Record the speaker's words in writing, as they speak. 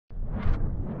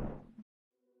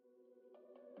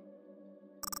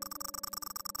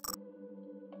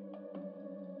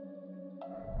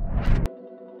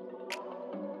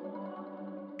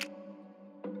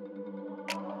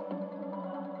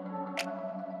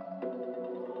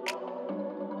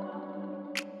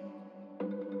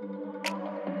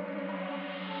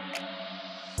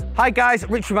Hi guys,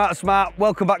 Rich from Out Smart.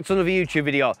 Welcome back to another YouTube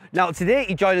video. Now today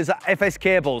you join us at FS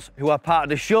Cables, who are part of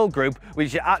the Show Group,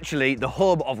 which is actually the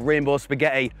hub of Rainbow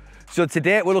Spaghetti. So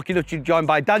today we're lucky enough to be joined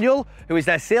by Daniel, who is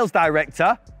their sales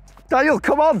director. Daniel,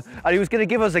 come on! And he was going to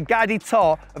give us a guided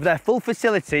tour of their full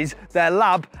facilities, their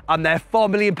lab, and their £4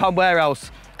 million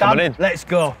warehouse. Come on in. Let's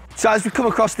go. So as we come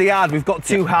across the yard, we've got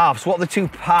two halves. What are the two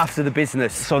halves of the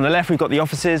business? So on the left, we've got the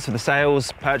offices for the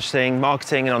sales, purchasing,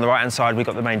 marketing, and on the right-hand side, we've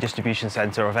got the main distribution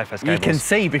centre of FS Cables. You can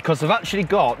see, because they've actually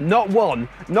got not one,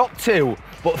 not two,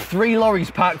 but 3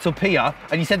 lorries parked up here,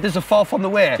 and you said there's a fourth on the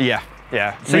way? Yeah.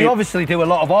 So you obviously do a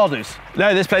lot of orders?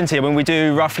 No, there's plenty. I mean, we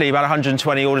do roughly about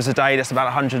 120 orders a day. That's about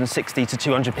 160 to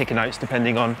 200 pick and notes,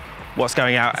 depending on what's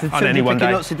going out on any one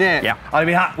day. Notes a day? Yeah. I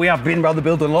mean, we have been around the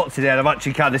building a lot today, and I've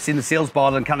actually kind of seen the sales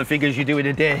board and kind of figures you do in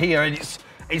a day here, and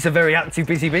it's a very active,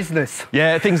 busy business.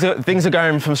 Yeah, things are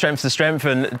going from strength to strength,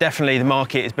 and definitely the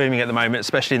market is booming at the moment,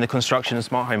 especially in the construction and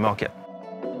smart home market.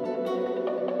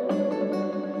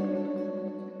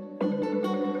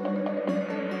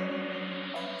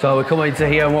 So we're coming into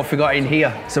here, and what have we got in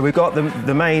here? So we've got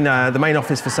the main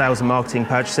office for sales and marketing,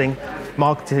 purchasing.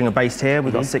 Marketing are based here.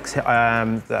 We've got 6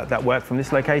 that work from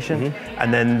this location,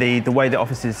 and then the way the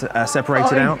office is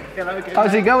separated out.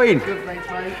 How's it going? Good, thanks,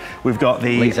 mate. We've got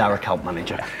Lee's our account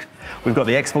manager. We've got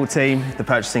the export team, the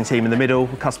purchasing team in the middle,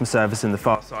 customer service in the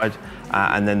far side,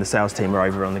 and then the sales team are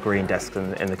over on the green desk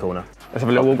in the corner. Let's have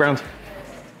a little walk round.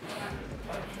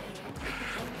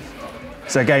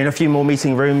 So again, a few more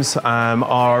meeting rooms.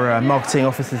 Our marketing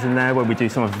offices in there where we do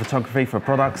some of the photography for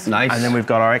products. Nice. And then we've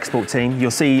got our export team.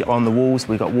 You'll see on the walls,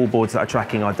 we've got wall boards that are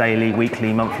tracking our daily,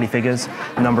 weekly, monthly figures,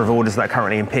 the number of orders that are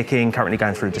currently in picking, currently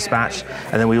going through dispatch.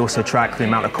 And then we also track the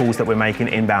amount of calls that we're making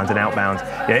inbound and outbound.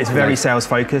 Yeah, it's very sales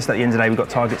focused. At the end of the day, we've got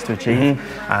targets to achieve,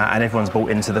 and everyone's bought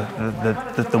into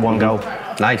the one goal.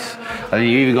 Nice. And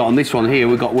you even got on this one here,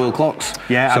 we've got world clocks.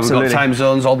 Yeah, so absolutely. we've got time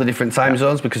zones, all the different time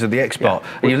zones because of the export.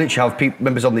 And you literally have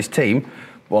members on this team.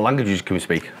 What languages can we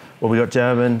speak? Well, we've got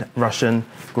German, Russian,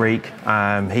 Greek,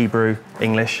 Hebrew,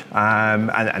 English,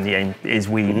 and the aim is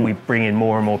we bring in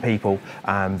more and more people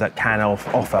that can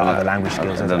offer other language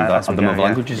skills as we go. Other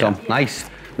languages on. Nice.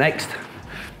 Next.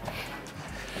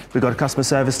 We've got a customer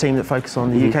service team that focus on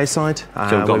the UK side. So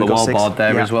we've got the wall board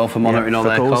there as well for monitoring all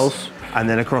their calls. And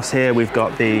then across here we've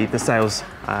got the sales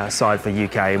side for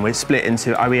UK, and we're split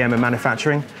into OEM and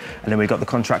manufacturing, and then we've got the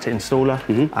contractor installer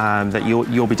that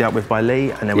you'll be dealt with by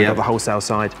Lee, and then we've got the wholesale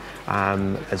side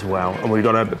as well. And we've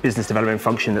got a business development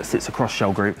function that sits across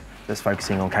Show Group that's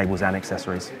focusing on cables and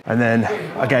accessories. And then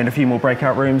again, a few more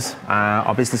breakout rooms.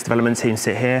 Our business development team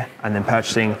sit here, and then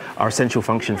purchasing are essential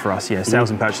function for us. Sales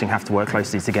and purchasing have to work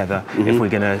closely together if we're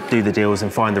going to do the deals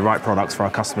and find the right products for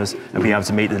our customers and be able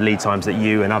to meet the lead times that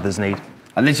you and others need.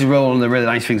 And this is one of the really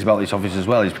nice things about this office as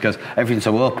well, is because everything's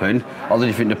so open, all the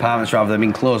different departments, rather than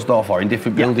being closed off or in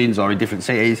different buildings or in different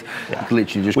cities, you can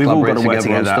literally just collaborate together. We've all got to work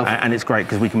together, and it's great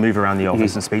because we can move around the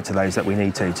office and speak to those that we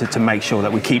need to make sure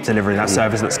that we keep delivering that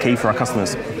service that's key for our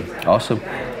customers. Awesome.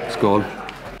 Let's go on.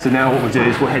 So now what we'll do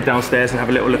is we'll head downstairs and have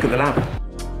a little look at the lab.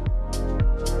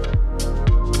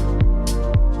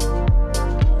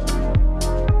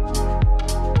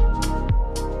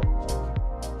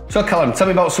 So Callum, tell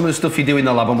me about some of the stuff you do in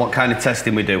the lab and what kind of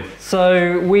testing we do.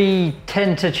 So we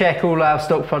tend to check all our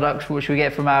stock products, which we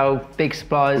get from our big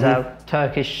suppliers, our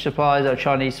Turkish suppliers, our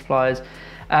Chinese suppliers.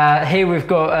 Here we've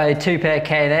got a 2-pair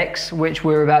K&X, which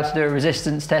we're about to do a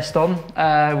resistance test on.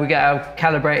 We get our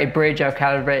calibrated bridge, our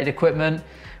calibrated equipment.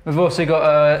 We've also got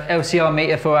a LCR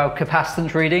meter for our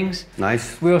capacitance readings.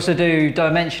 Nice. We also do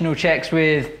dimensional checks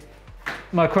with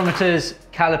micrometers,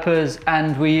 calipers,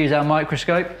 and we use our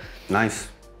microscope. Nice.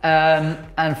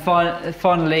 And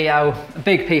finally, our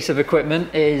big piece of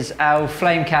equipment is our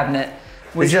flame cabinet.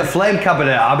 Is it a flame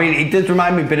cabinet? I mean, it did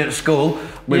remind me of being at school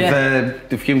with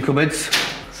the fume cupboards.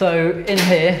 So in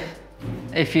here,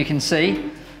 if you can see,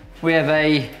 we have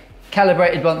a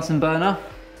calibrated Bunsen burner.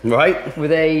 Right.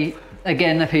 With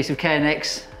again, a piece of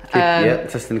K&X.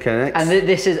 Testing the K&X. And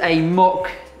this is a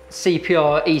mock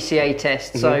CPR ECA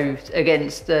test. So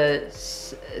against the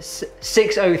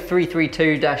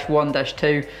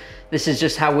 60332-1-2, this is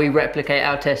just how we replicate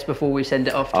our test before we send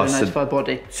it off to a notified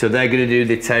body. So they're going to do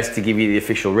the test to give you the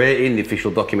official rating, the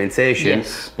official documentation.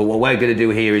 Yes. But what we're going to do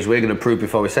here is we're going to prove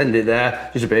before we send it there,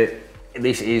 just a bit,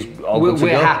 this is all good to go.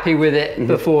 We're happy with it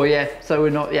before, so we're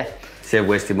not, Save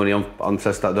wasting money on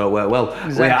tests that don't work well.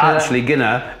 Exactly. We're actually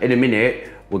gonna, in a minute,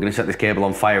 we're gonna set this cable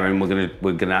on fire and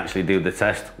we're gonna actually do the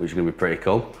test, which is gonna be pretty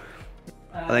cool.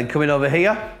 And then coming over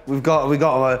here, we've got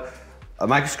a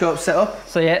microscope set up.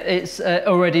 So it's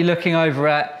already looking over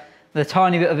at the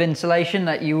tiny bit of insulation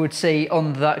that you would see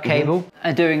on that cable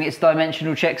and doing its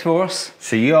dimensional checks for us.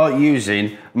 So you're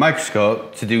using a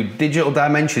microscope to do digital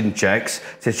dimension checks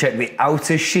to check the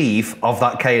outer sheath of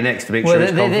that KNX to make sure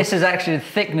it's confident. This is actually the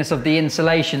thickness of the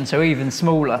insulation, so even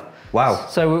smaller. Wow.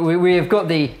 So we have got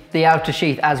the outer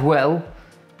sheath as well.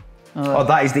 Oh,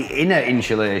 that is the inner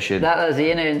insulation. That is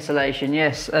the inner insulation,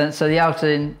 yes. And so the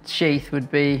outer sheath would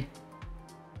be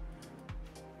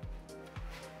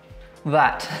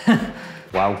that.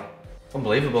 Wow.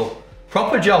 Unbelievable.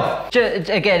 Proper job.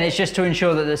 Again, it's just to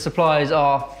ensure that the suppliers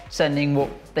are sending what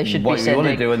they should be sending. What you want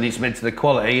to do, and it's meant to the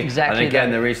quality. Exactly. And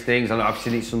again, there is things, and I've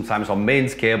seen it sometimes on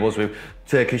mains cables with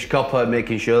Turkish copper,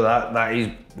 making sure that that is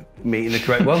meeting the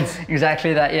correct ones.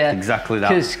 Exactly that, yeah. Exactly that.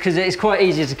 Because it's quite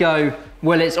easy to go,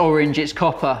 well, it's orange, it's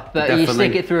copper, but Definitely. you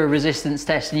stick it through a resistance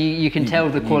test and you can tell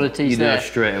the quality's there. You know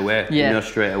straight away. Yeah. You know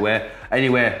straight away.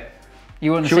 Anyway,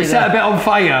 you want to should we set a bit on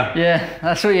fire? Yeah,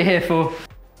 that's what you're here for.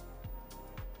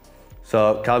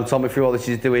 So, Callum, talk me through what this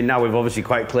is doing now. We've obviously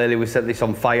quite clearly, we set this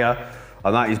on fire,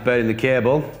 and that is burning the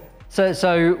cable.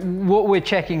 So what we're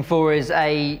checking for is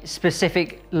a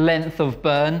specific length of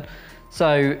burn.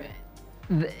 So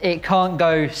it can't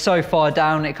go so far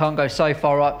down, it can't go so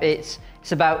far up. It's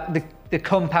about the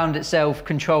compound itself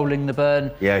controlling the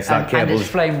burn. Yeah, so that and its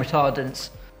flame retardants.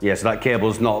 Yeah, so that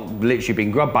cable's not literally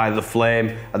been grabbed by the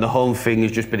flame, and the whole thing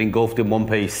has just been engulfed in one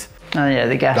piece. Oh yeah,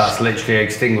 the gas. That's literally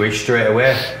extinguished straight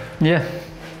away. Yeah.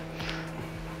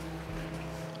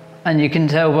 And you can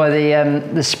tell by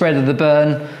the spread of the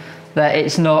burn that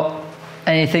it's not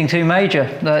anything too major.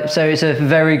 So it's a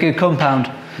very good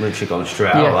compound. Literally gone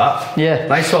straight out of that. Yeah.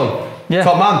 Nice one. Yeah.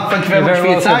 Top man, thank you very much for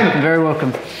your time. You're very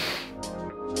welcome.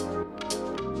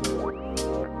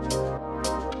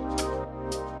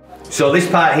 So this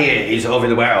part here is over in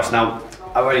the warehouse. Now,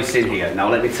 I've already seen here. Now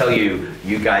let me tell you,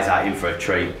 you guys are in for a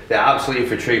treat. They're absolutely in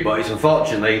for a treat, but it's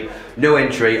unfortunately no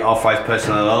entry, authorised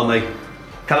personnel only.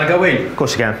 Can I go in? Of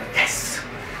course you can. Yes.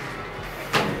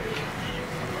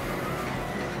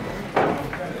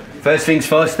 First things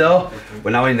first though,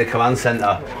 we're now in the command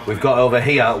centre. We've got over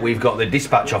here, we've got the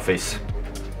dispatch office.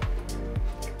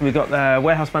 We've got the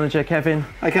warehouse manager, Kevin.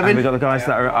 Hi, Kevin. And we've got the guys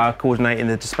that are coordinating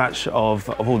the dispatch of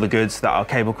all the goods that are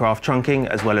cablecraft trunking,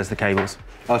 as well as the cables.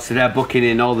 Oh, so they're booking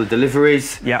in all the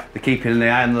deliveries. Yeah. They're keeping an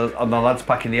eye on the lads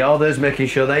packing the orders, making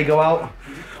sure they go out.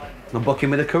 And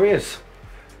booking with the couriers.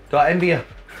 Don't envy you.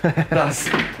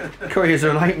 Couriers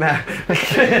are a nightmare.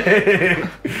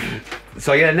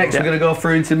 So yeah, next we're going to go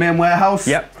through into the main warehouse.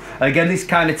 Yep. Again, this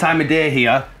kind of time of day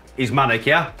here is manic,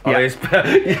 yeah?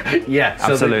 Yeah.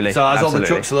 So absolutely. So as all the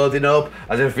trucks are loading up,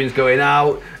 as everything's going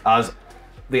out, as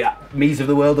the me's of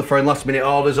the world are throwing last minute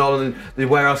orders on, and the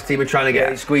warehouse team are trying to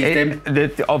get it squeezed in.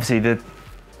 Obviously,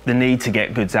 the need to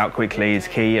get goods out quickly is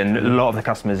key, and a lot of the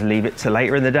customers leave it to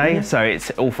later in the day. So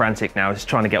it's all frantic now. It's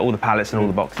trying to get all the pallets and all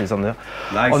the boxes on the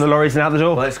lorries and out the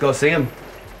door. Well, let's go see them.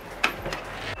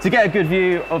 To get a good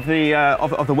view of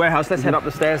the warehouse, let's head up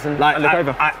the stairs and look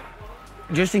over.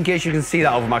 Just in case you can see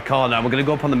that over my corner, we're going to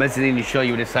go up on the mezzanine and show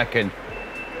you in a second.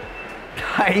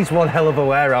 That is one hell of a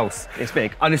warehouse. It's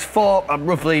big. And it's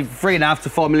roughly £3.5 to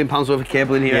 £4 million worth of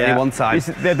cable in here at any one time.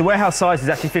 The warehouse size is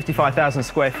actually 55,000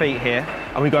 square feet here,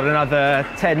 and we've got another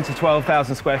 10 to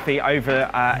 12,000 square feet over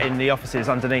in the offices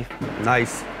underneath.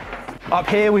 Nice. Up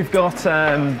here we've got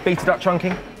Betaduct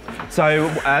trunking. So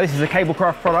this is a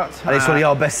cablecraft product. And it's one of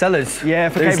your best sellers. Yeah,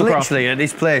 for There's cablecraft. literally at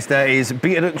this place there is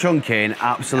Betaduct trunking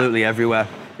absolutely everywhere.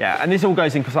 Yeah, and this all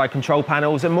goes inside control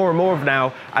panels, and more of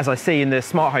now, as I see in the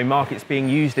smart home market, it's being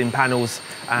used in panels.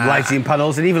 Lighting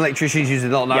panels, and even electricians use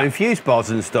it a lot now in fuse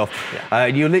boards and stuff. Yeah.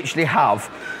 And you literally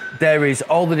there is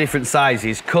all the different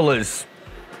sizes, colours.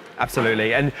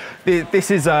 Absolutely, and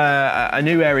this is a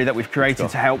new area that we've created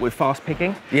to help with fast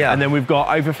picking. Yeah. And then we've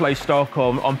got overflow stock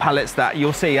on pallets that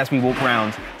you'll see as we walk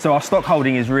around. So our stock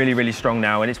holding is really, really strong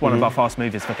now, and it's one of our fast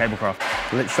movers for cablecraft.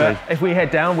 Literally. But if we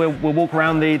head down, we'll walk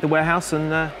around the warehouse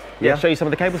and show you some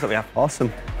of the cables that we have.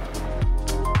 Awesome.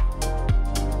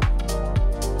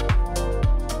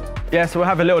 Yeah, so we'll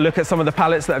have a little look at some of the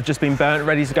pallets that have just been burnt,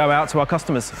 ready to go out to our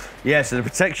customers. Yeah, so the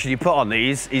protection you put on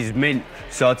these is mint,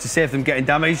 so to save them getting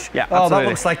damaged. Yeah, oh, absolutely. that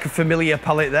looks like a familiar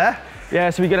pallet there. Yeah,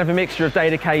 so we're going to have a mixture of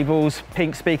data cables,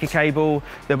 pink speaker cable.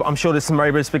 I'm sure there's some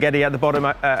Rainbow Spaghetti at the bottom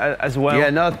as well. Yeah,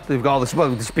 no, they've got all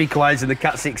the speaker lines and the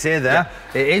Cat 6A there.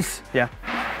 Yeah. It is. Yeah.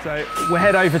 So we'll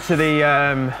head over to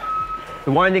the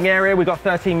winding area. We've got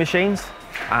 13 machines.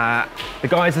 The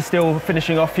guys are still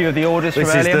finishing off a few of the orders from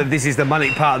earlier. This is the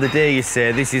manic part of the day, you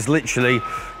say. This is literally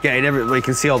getting everything. You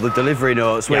can see all the delivery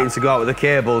notes waiting to go out with the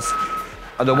cables.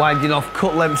 And they're winding off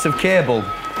cut lengths of cable.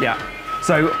 Yeah.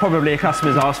 So probably a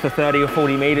customer's asked for 30 or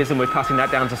 40 meters and we're cutting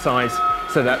that down to size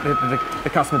so that the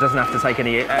customer doesn't have to take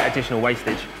any additional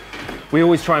wastage. We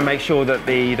always try and make sure that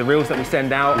the reels that we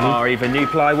send out are either new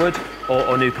plywood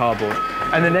or new cardboard.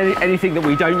 And then anything that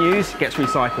we don't use gets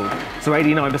recycled. So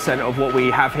 89% of what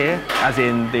we have here, as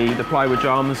in the plywood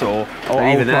jams or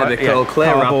even the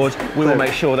clear cardboard, we will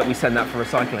make sure that we send that for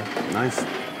recycling. Nice.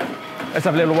 Let's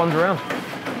have a little wander around.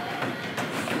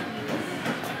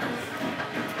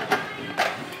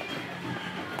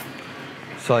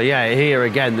 So yeah, here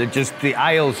again, they're just the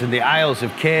aisles and the aisles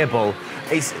of cable.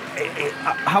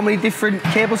 How many different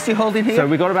cables do you hold in here? So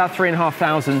we've got about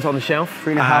 3,500 on the shelf.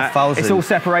 3,500. It's all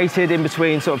separated in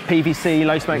between sort of PVC,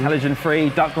 low smoke, halogen free,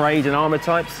 duct grade and armoured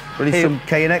types. Ready some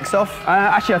K&X stuff?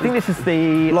 Actually, I think this is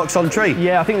the... Locks on tree?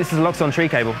 Yeah, I think this is a locks on tree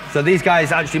cable. So these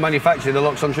guys actually manufacture the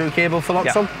locks on tree cable for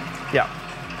locks on? Yeah.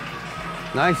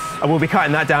 Nice. And we'll be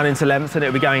cutting that down into lengths and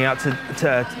it'll be going out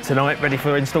tonight, ready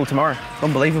for install tomorrow.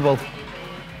 Unbelievable.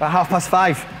 About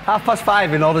 5:30.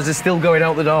 5:30 and orders are still going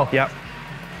out the door. Yep.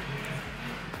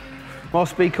 More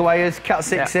speaker wires, Cat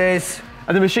 6s. Yeah.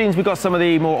 And the machines, we've got some of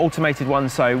the more automated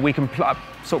ones, so we can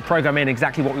sort of program in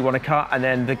exactly what we want to cut, and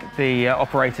then the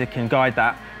operator can guide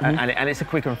that, and it's a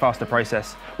quicker and faster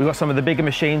process. We've got some of the bigger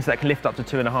machines that can lift up to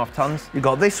 2.5 tons. You've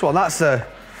got this one, it's a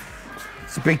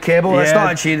big cable. It's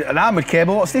not actually an armoured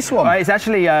cable. What's this one? It's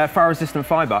actually fire-resistant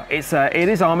fibre. It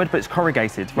is armoured, but it's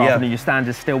corrugated rather than your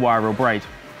standard steel wire or braid.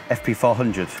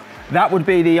 FP400. That would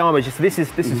be the armour. So this is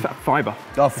fibre.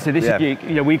 Oh, so this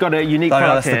is we've got a unique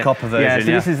product here. That's the copper version. Yeah.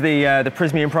 So this is the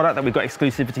Prismian product that we've got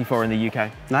exclusivity for in the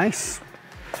UK. Nice.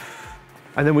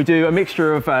 And then we do a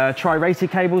mixture of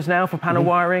tri-rated cables now for panel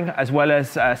wiring, as well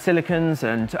as silicons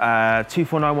and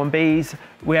 2491Bs.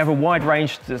 We have a wide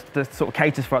range that sort of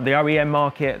caters for the OEM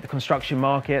market, the construction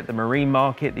market, the marine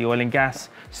market, the oil and gas,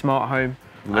 smart home.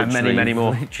 And many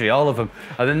more. Literally all of them.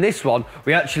 And then this one, I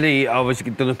was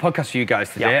done a podcast for you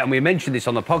guys today, and we mentioned this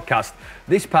on the podcast.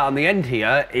 This part on the end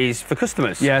here is for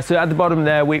customers. Yeah, so at the bottom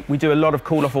there, we do a lot of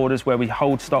call-off orders where we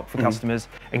hold stock for customers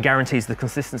and guarantees the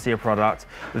consistency of product,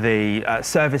 the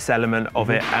service element of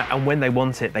it, and when they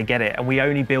want it, they get it. And we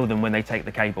only build them when they take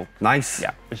the cable. Nice.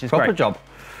 Yeah, which is proper great. job.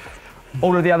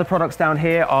 All of the other products down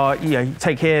here are,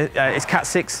 take here, it's Cat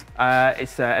 6.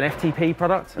 It's an FTP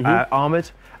product, armoured.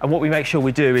 And what we make sure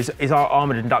we do is our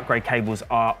armoured and duct grade cables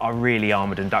are really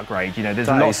armoured and duct grade. There's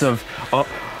lots of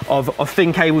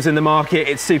thin cables in the market.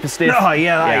 It's super stiff. Oh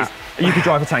yeah, that is. You could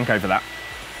drive a tank over that.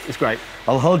 It's great.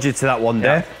 I'll hold you to that one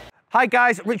day. Hi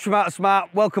guys, Rich from Out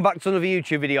Smart. Welcome back to another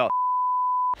YouTube video.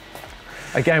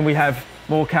 Again, we have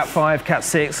more Cat 5, Cat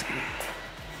 6.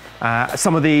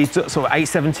 Some of the sort of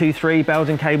 8723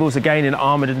 Belgian cables, again in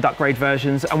armoured and duct grade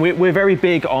versions. And we're very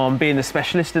big on being the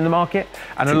specialist in the market.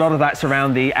 And a lot of that's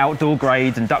around the outdoor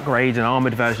grade and duct grade and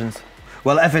armoured versions.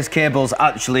 Well, FS Cables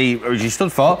actually originally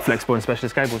stood for Flexible and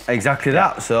Specialist Cables. Exactly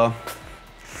that, so.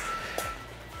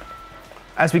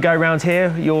 As we go around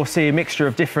here, you'll see a mixture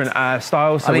of different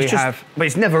styles. So but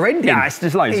it's never ending. Yeah, it's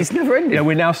just loads. It's never ending.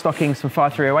 We're now stocking some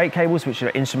 5308 cables, which are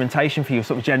instrumentation for your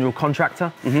sort of general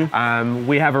contractor.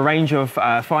 We have a range of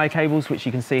fire cables, which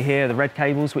you can see here, the red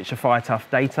cables, which are fire tough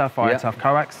data, fire tough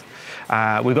coax.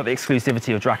 We've got the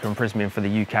exclusivity of Draco and Prismian for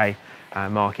the UK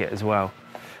market as well.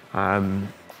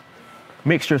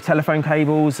 Mixture of telephone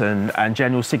cables and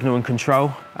general signal and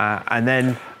control. And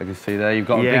then I can see there you've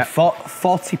got a big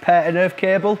 40 pair of nerve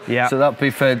cable. Yeah. So that'd be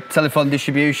for telephone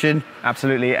distribution.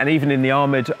 Absolutely. And even in the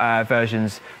armoured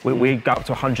versions, we go up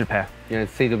to 100 pair. Yeah,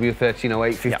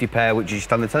 CW1308 50 pair, which is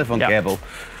standard telephone cable.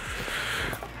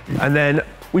 And then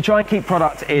we try and keep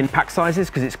product in pack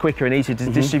sizes because it's quicker and easier to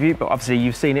distribute, but obviously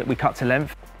you've seen it, we cut to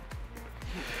length.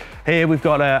 Here we've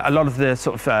got a lot of the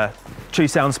sort of True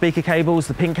Sound speaker cables,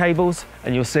 the pink cables,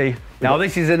 and you'll see. Now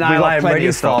this is an aisle I'm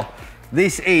ready for.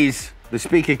 This is the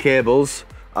speaker cables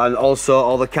and also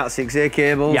all the Cat 6A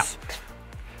cables. Yeah.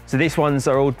 So these ones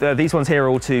here are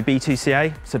all to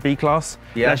B2CA, so B class.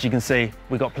 Yeah. And as you can see,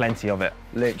 we've got plenty of it.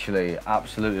 Literally,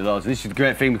 absolutely loads. This is the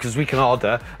great thing because we can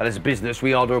order, and as a business,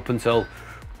 we order up until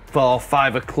 4,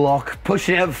 5 o'clock,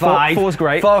 pushing it at 5. Four's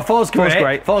great. Four's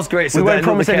great. Four's great. So we won't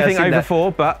promise anything over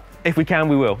 4, but if we can,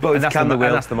 we will. But and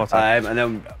that's the motto. And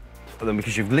then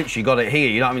because you've literally got it here,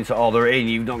 you're not having to order it in,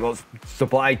 you've not got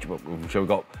supply, well, I'm sure we've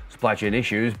got supply chain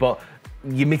issues, but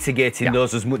you're mitigating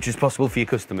those as much as possible for your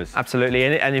customers. Absolutely,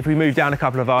 and if we move down a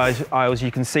couple of aisles, you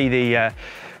can see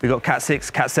we've got Cat 6,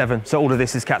 Cat 7, so all of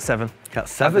this is Cat 7. Cat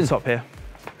 7? At the top here.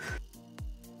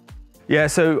 Yeah,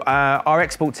 so our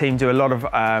export team do a lot of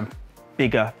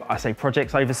bigger, I say,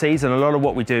 projects overseas, and a lot of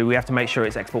what we do, we have to make sure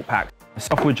it's export packed.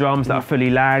 Softwood drums that are fully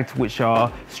lagged, which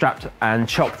are strapped and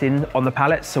chocked in on the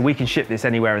pallets, so we can ship this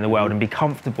anywhere in the world and be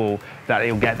comfortable that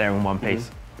it'll get there in one piece.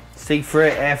 Sea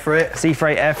freight, air freight? Sea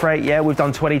freight, air freight, yeah. We've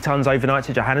done 20 tons overnight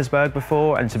to Johannesburg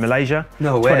before and to Malaysia.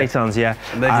 No way. 20 tons, yeah.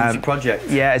 Emergency project.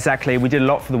 Yeah, exactly. We did a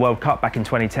lot for the World Cup back in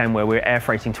 2010 where we were air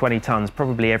freighting 20 tons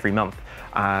probably every month.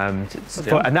 And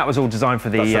that was all designed for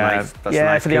the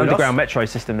for the underground metro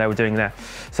system they were doing there.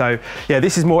 So yeah,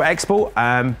 this is more export,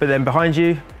 but then behind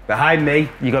you, behind me,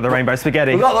 you got the rainbow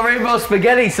spaghetti. We've got the rainbow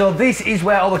spaghetti. So this is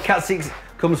where all the Cat 6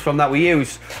 comes from that we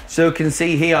use. So you can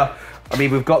see here, I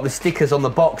mean, we've got the stickers on the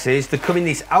boxes. They come in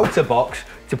this outer box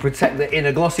to protect the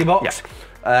inner glossy box.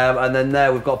 Yeah. And then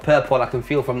there we've got purple, I can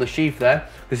feel from the sheath there.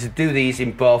 Because we do these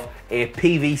in both a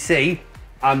PVC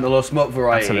and the low smoke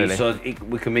variety. Absolutely. So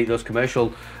we can meet those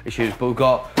commercial issues. But we've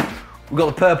got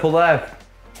the purple there.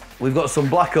 We've got some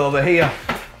black over here.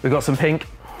 We've got some pink.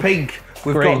 Pink.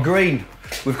 We've got green.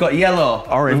 We've got yellow.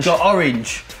 Orange. We've got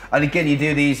orange. And again, you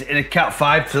do these in a Cat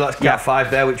 5, so that's Cat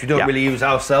 5 there, which we don't really use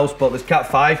ourselves, but there's Cat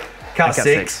 5. Cat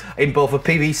 6 in both a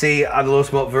PVC and a low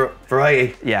smoke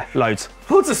variety. Yeah, loads.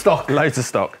 Loads of stock. Loads of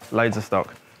stock. Loads of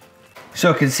stock.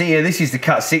 So I can see here, this is the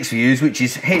Cat 6 we use, which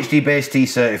is HD Base T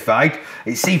certified.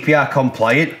 It's CPR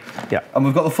compliant. Yeah. And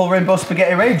we've got the full rainbow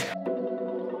spaghetti range.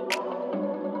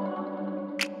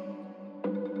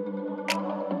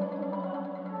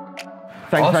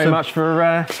 Thanks very much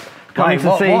for coming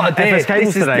to see FS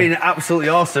Cables this today. This has been absolutely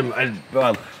awesome, and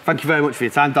well, thank you very much for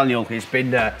your time, Daniel. It's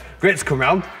been great to come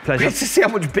round. Pleasure. Great to see how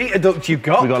much Betaduct you've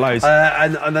got. We've got loads.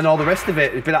 And then all the rest of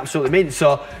it. It's been absolutely mint.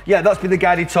 So yeah, that's been the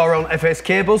guided tour around FS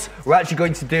Cables. We're actually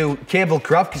going to do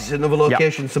Cablecraft because it's another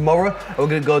location tomorrow. And we're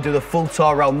going to go do the full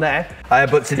tour around there.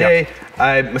 But today,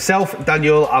 myself,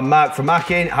 Daniel, and Mark from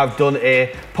Marketing have done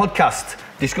a podcast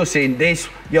discussing this,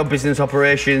 your business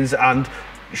operations, and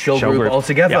Show Group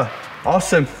altogether.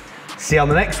 Awesome. See you on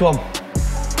the next one.